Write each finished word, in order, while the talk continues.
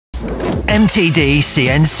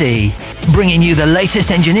MTDCNC, bringing you the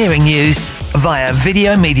latest engineering news via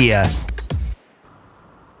video media.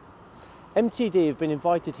 MTD have been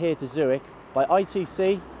invited here to Zurich by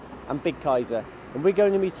ITC and Big Kaiser, and we're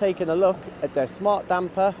going to be taking a look at their smart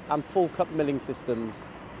damper and full cup milling systems.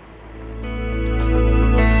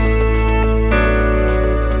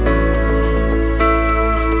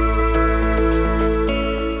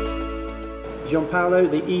 Gianpaolo,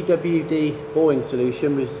 the EWD boring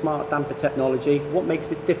solution with smart damper technology, what makes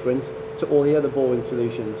it different to all the other boring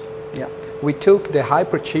solutions? Yeah, we took the high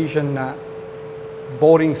precision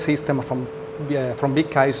boring system from Big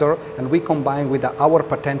Kaiser, and we combined with our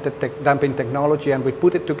patented damping technology, and we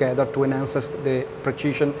put it together to enhance the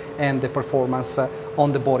precision and the performance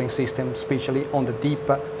on the boring system, especially on the deep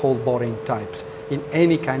hole boring types in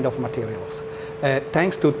any kind of materials.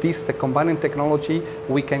 Thanks to this combining technology,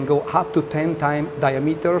 we can go up to 10 times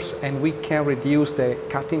diameters, and we can reduce the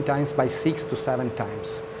cutting times by 6 to 7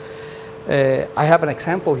 times. I have an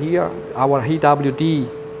example here, our EWD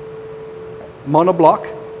monoblock,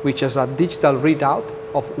 which is a digital readout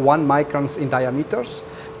of 1 microns in diameters,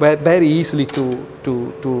 but very easily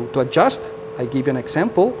to adjust. I give you an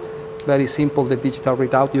example, very simple, the digital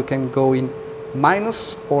readout, you can go in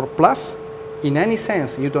minus or plus. In any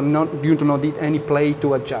sense, you do not need any plate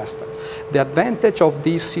to adjust. The advantage of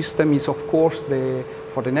this system is, of course,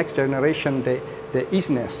 for the next generation, the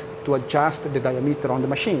easiness to adjust the diameter on the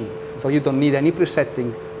machine. So you don't need any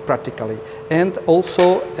presetting practically. And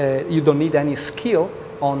also, you don't need any skill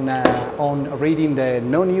on reading the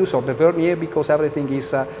non-use or the vernier, because everything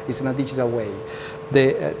is in a digital way.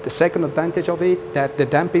 The second advantage of it, that the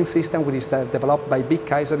damping system, which is developed by Big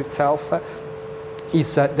Kaiser itself,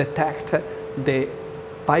 is detect the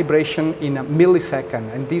vibration in a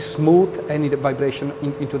millisecond, and this smooth any vibration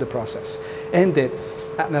into the process. And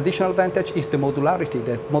an additional advantage is the modularity.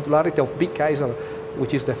 The modularity of Big Kaiser,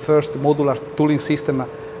 which is the first modular tooling system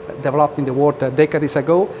developed in the world decades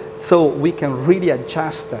ago, so we can really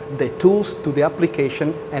adjust the tools to the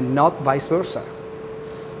application and not vice versa.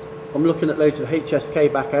 I'm looking at loads of HSK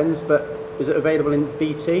backends, but is it available in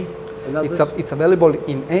BT? It's available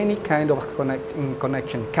in any kind of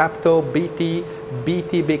connection, Capto, BT,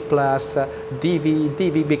 BT Big Plus,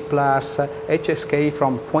 DV Big Plus, HSK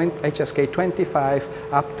from HSK 25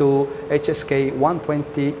 up to HSK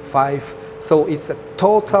 125. So it's a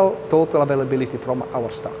total availability from our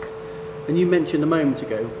stock. And you mentioned a moment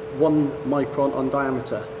ago, 1 micron on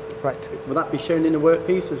diameter. Right. Will that be shown in the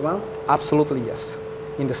workpiece as well? Absolutely, yes.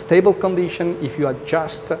 In the stable condition, if you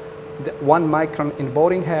adjust the 1 micron in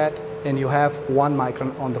boring head, and you have 1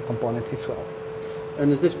 micron on the component as well.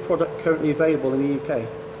 And is this product currently available in the UK?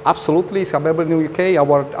 Absolutely, it's available in the UK.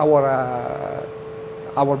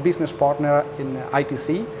 Our business partner in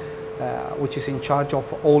ITC, which is in charge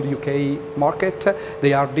of all UK market,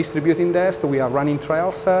 they are distributing this. We are running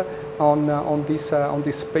trials on this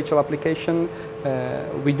special application.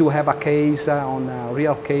 We do have a case on a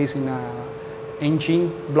real case in a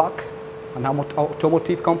engine block, and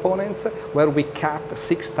automotive components, where we cut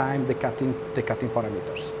 6 times the cutting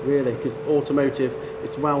parameters. Really? Because automotive,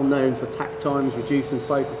 it's well known for takt times, reducing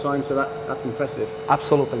cycle time, so that's impressive.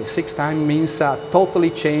 Absolutely. 6 times means totally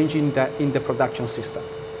change in the production system.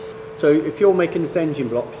 So if you're making this engine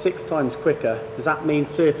block 6 times quicker, does that mean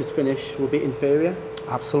surface finish will be inferior?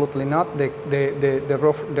 Absolutely not.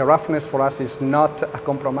 The roughness for us is not a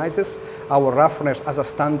compromises. Our roughness as a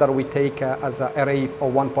standard we take as an array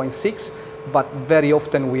of 1.6, but very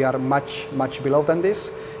often we are much below than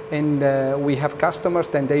this. And we have customers,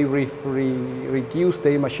 then they reduce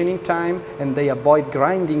their machining time, and they avoid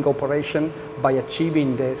grinding operation by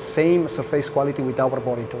achieving the same surface quality with our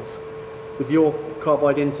boring tools. With your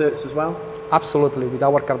carbide inserts as well? Absolutely, with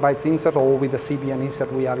our carbide insert or with the CBN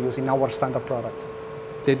insert we are using our standard product.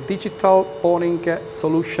 The digital boring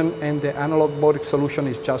solution and the analog boring solution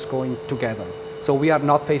is just going together. So we are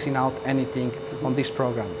not phasing out anything on this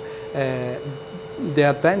program. The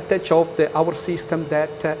advantage of our system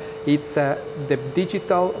that it's the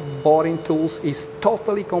digital boring tools is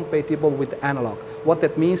totally compatible with analog. What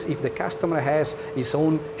that means, if the customer has his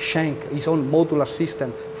own shank, his own modular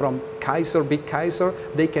system from Kaiser, Big Kaiser,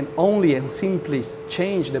 they can only and simply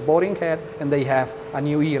change the boring head, and they have a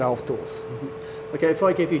new era of tools. Okay, if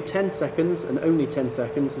I give you 10 seconds, and only 10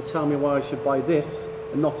 seconds, to tell me why I should buy this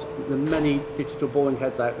and not the many digital boring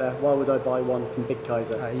heads out there, why would I buy one from Big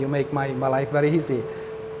Kaiser? You make my life very easy.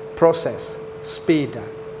 Process, speed,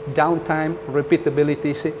 downtime,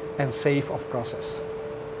 repeatability, and safe of process.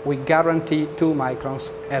 We guarantee 2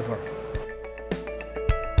 microns ever.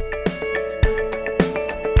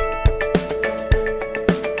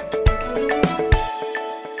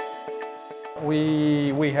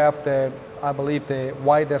 we have I believe the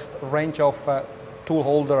widest range of tool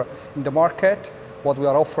holder in the market. What we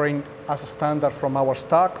are offering as a standard from our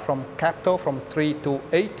stock, from Capto from 3 to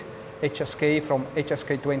 8, HSK from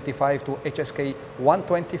HSK 25 to HSK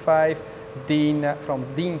 125, DIN from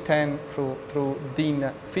DIN 10 through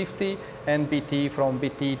DIN 50, and BT from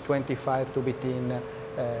BT 25 to BT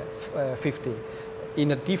 50.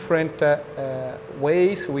 In a different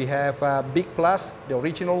ways, we have Big Plus, the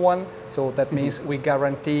original one, so that means we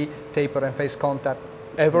guarantee taper and face contact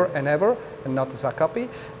ever and ever, and not as a copy.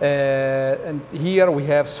 And here we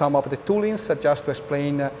have some of the toolings, just to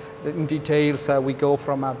explain in details. We go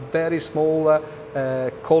from a very small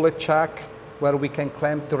collet chuck, where we can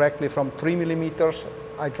clamp directly from 3 millimeters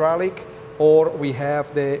hydraulic, or we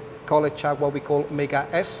have the collet chuck, what we call Mega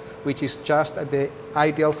S, which is just the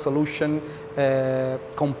ideal solution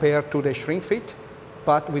compared to the shrink fit,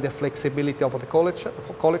 but with the flexibility of the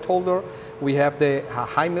collet holder. We have the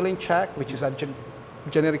high milling chuck, which is a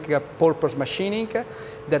generic purpose machining.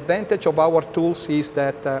 The advantage of our tools is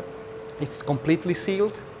that it's completely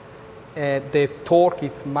sealed. The torque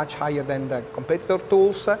is much higher than the competitor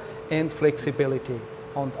tools, and flexibility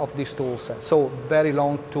of these tools. So very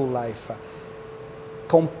long tool life.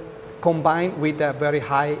 Combined with a very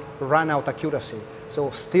high run-out accuracy. So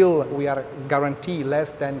still we are guaranteed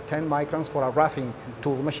less than 10 microns for a roughing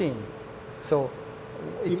tool machine. So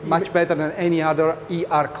it's much better than any other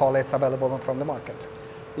ER collets available from the market.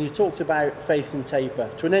 You talked about face and taper.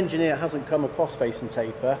 To an engineer who hasn't come across face and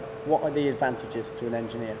taper, what are the advantages to an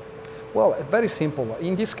engineer? Well, very simple.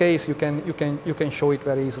 In this case, you can show it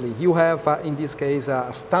very easily. You have, in this case,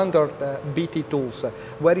 standard BT tools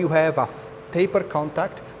where you have a taper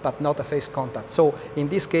contact, but not a face contact. So in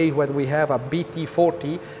this case, when we have a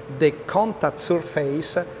BT40, the contact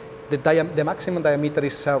surface, the maximum diameter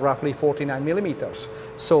is roughly 49 millimeters.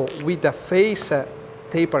 So with the face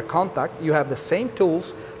taper contact, you have the same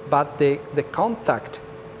tools, but the contact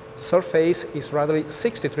surface is rather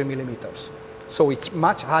 63 millimeters. So it's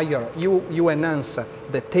much higher. You enhance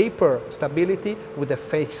the taper stability with the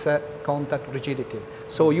face contact rigidity.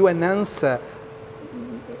 So you enhance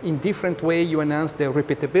in different way. You enhance the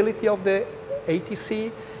repeatability of the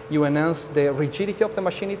ATC. You enhance the rigidity of the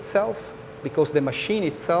machine itself, because the machine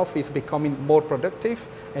itself is becoming more productive,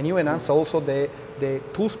 and you enhance also the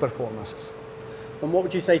tool's performances. And what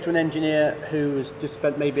would you say to an engineer who has just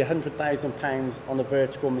spent maybe £100,000 on a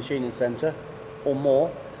vertical machining centre or more,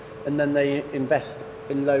 and then they invest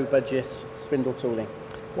in low budget spindle tooling?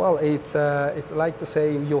 Well, it's like to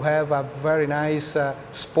say you have a very nice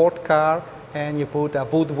sport car and you put a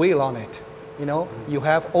wood wheel on it. You know, you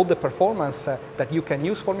have all the performance that you can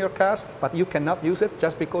use from your cars, but you cannot use it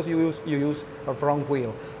just because you use a wrong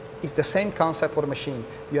wheel. It's the same concept for the machine.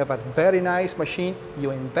 You have a very nice machine,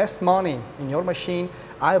 you invest money in your machine.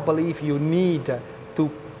 I believe you need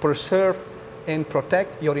to preserve and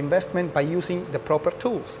protect your investment by using the proper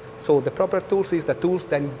tools. So the proper tools is the tools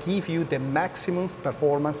that give you the maximum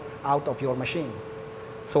performance out of your machine.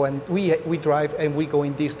 So, and we drive and we go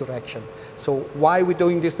in this direction. So why we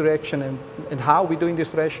doing this direction and how we doing this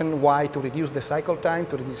direction? Why? To reduce the cycle time,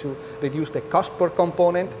 to reduce the cost per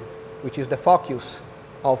component, which is the focus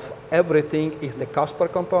of everything is the cost per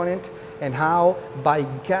component, and how? By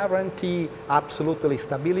guarantee absolutely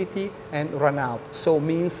stability and run out. So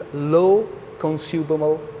means low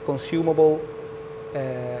consumable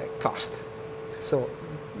cost. So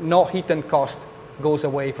no hidden cost goes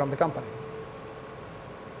away from the company.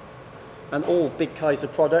 And all Big Kaiser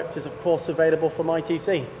product is of course available from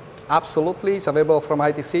ITC. Absolutely, it's available from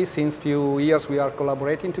ITC. Since few years we are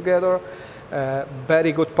collaborating together.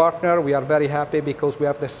 Very good partner. We are very happy because we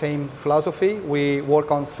have the same philosophy. We work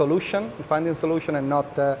on solution, finding solution, and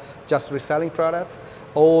not just reselling products.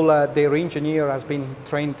 All their engineer has been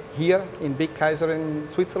trained here in Big Kaiser in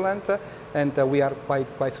Switzerland, and we are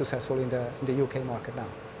quite successful in the UK market now.